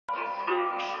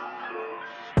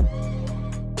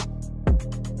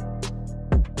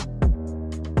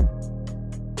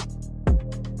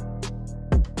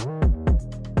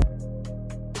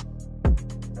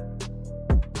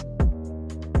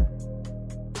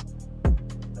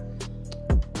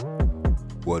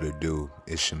What it do?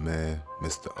 It's your man,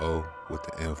 Mr. O, with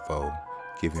the info,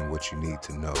 giving what you need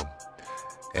to know.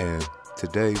 And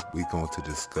today we're going to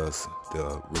discuss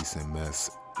the recent mass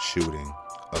shooting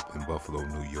up in Buffalo,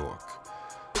 New York.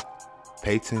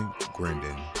 Peyton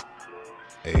Grandin,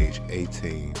 age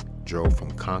 18, drove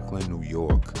from Conklin, New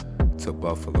York to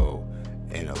Buffalo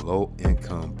in a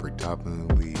low-income,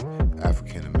 predominantly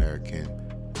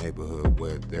African-American neighborhood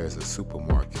where there's a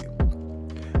supermarket.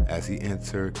 As he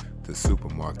entered the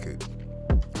supermarket,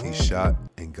 he shot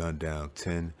and gunned down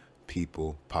 10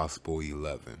 people, possible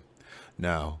 11.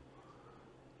 Now,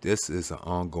 this is an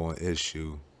ongoing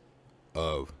issue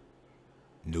of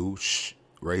new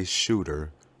race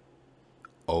shooter,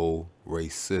 old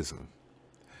racism.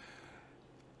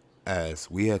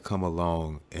 As we have come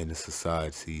along in the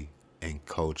society and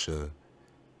culture,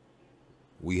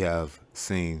 we have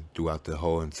seen throughout the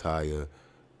whole entire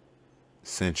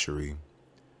century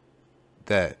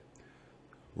that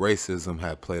racism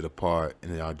had played a part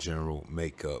in our general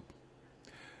makeup.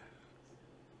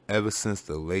 Ever since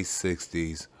the late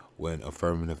 60s, when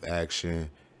affirmative action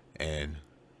and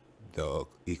the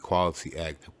Equality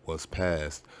Act was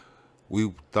passed,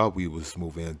 we thought we was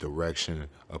moving in a direction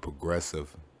of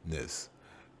progressiveness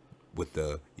with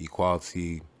the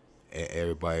equality, and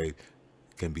everybody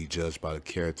can be judged by the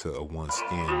character of one's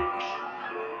skin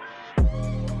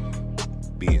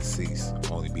being ceased,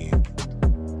 only being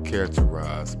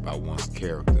characterized by one's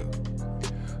character.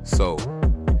 So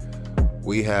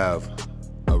we have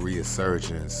a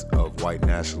resurgence of white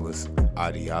nationalist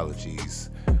ideologies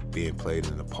being played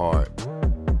in a part,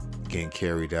 getting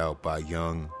carried out by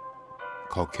young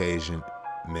Caucasian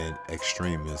men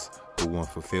extremists who want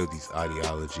to fulfill these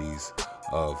ideologies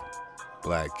of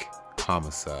black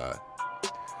homicide.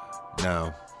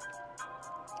 Now,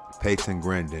 Peyton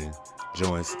Grandin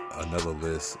joins another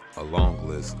list, a long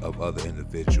list of other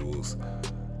individuals,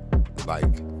 like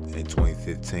in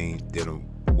 2015, Dylan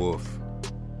Wolf.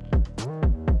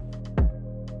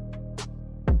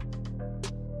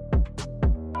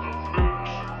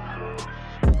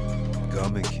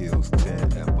 Gunman kills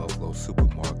 10 at Buffalo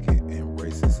supermarket in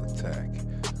racist attack.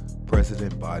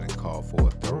 President Biden called for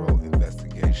a thorough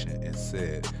investigation and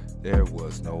said there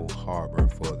was no harbor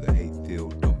for the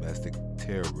hate-filled domestic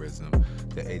terrorism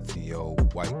the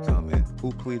 18-year-old white gunman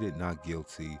who pleaded not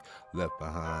guilty left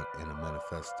behind in a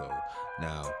manifesto.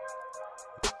 Now,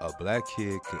 a black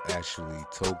kid could actually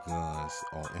tow guns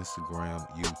on Instagram,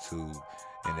 YouTube,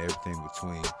 and everything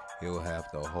between. He'll have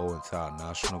the whole entire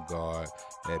National Guard,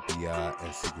 FBI,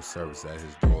 and Secret Service at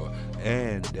his door,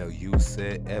 and they'll use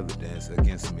said evidence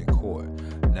against him in court.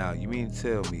 Now, you mean to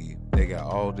tell me they got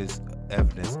all this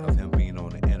evidence of him being on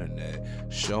the internet,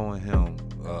 showing him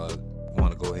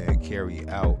want to go ahead and carry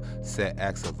out said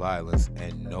acts of violence,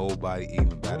 and nobody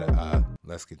even bat an eye?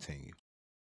 Let's continue.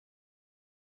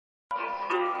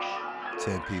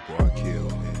 10 people are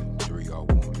killed and 3 are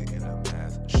wounded in a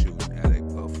mass shooting at a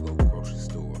Buffalo grocery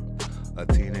store. A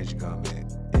teenage gunman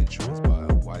entrenched by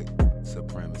a white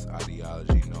supremacist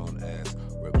ideology known as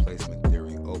replacement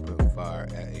theory opened fire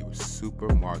at a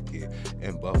supermarket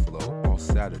in Buffalo on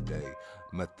Saturday,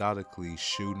 methodically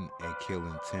shooting and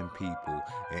killing 10 people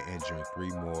and injuring 3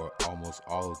 more, almost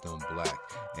all of them black,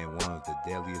 in one of the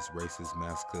deadliest racist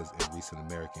massacres in recent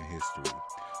American history.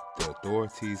 The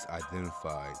authorities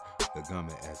identified the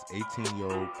gunman as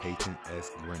 18-year-old Peyton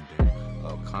S. Grandin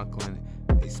of Conklin,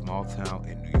 a small town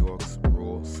in New York's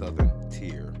rural southern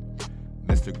tier.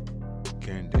 Mr.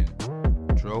 Grandin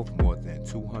drove more than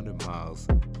 200 miles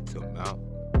to mount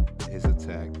his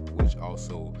attack, which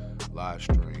also live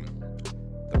streamed.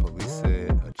 The police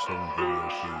said a chilling video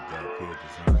feed that appeared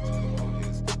designed to promote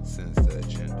his sinister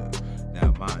agenda.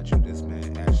 Now, mind you, this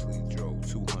man actually drove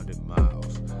 200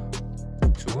 miles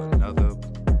to another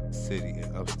city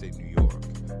in upstate New York,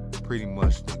 pretty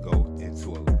much to go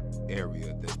into an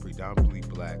area that's predominantly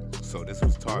black. So this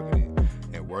was targeted,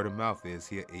 and word of mouth is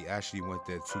he actually went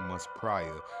there 2 months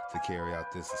prior to carry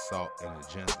out this assault and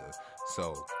agenda.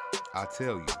 So I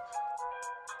tell you,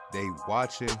 they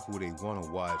watching who they want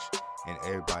to watch, and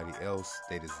everybody else,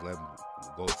 they just let them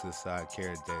go to the side,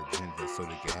 carry their agenda so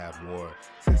they can have more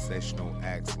sensational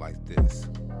acts like this.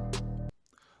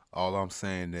 All I'm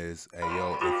saying is, hey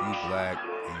yo, if you black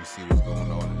and you see what's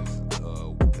going on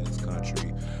in this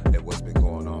country, and what's been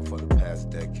going on for the past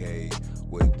decade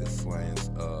with the slayings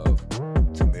of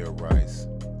Tamir Rice,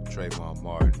 Trayvon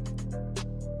Martin,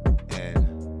 and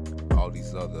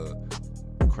these other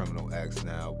criminal acts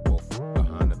now, both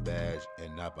behind the badge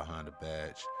and not behind the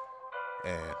badge.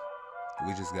 And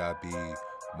we just gotta be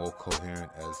more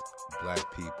coherent as black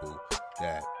people,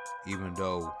 that even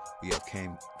though we have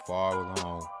came far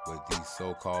along with these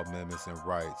so-called amendments and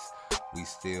rights, we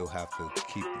still have to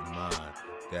keep in mind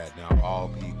that now all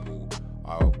people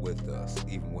are with us,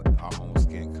 even with our own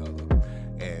skin color.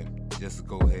 And just to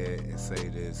go ahead and say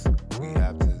this, we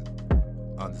have to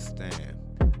understand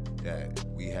that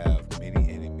we have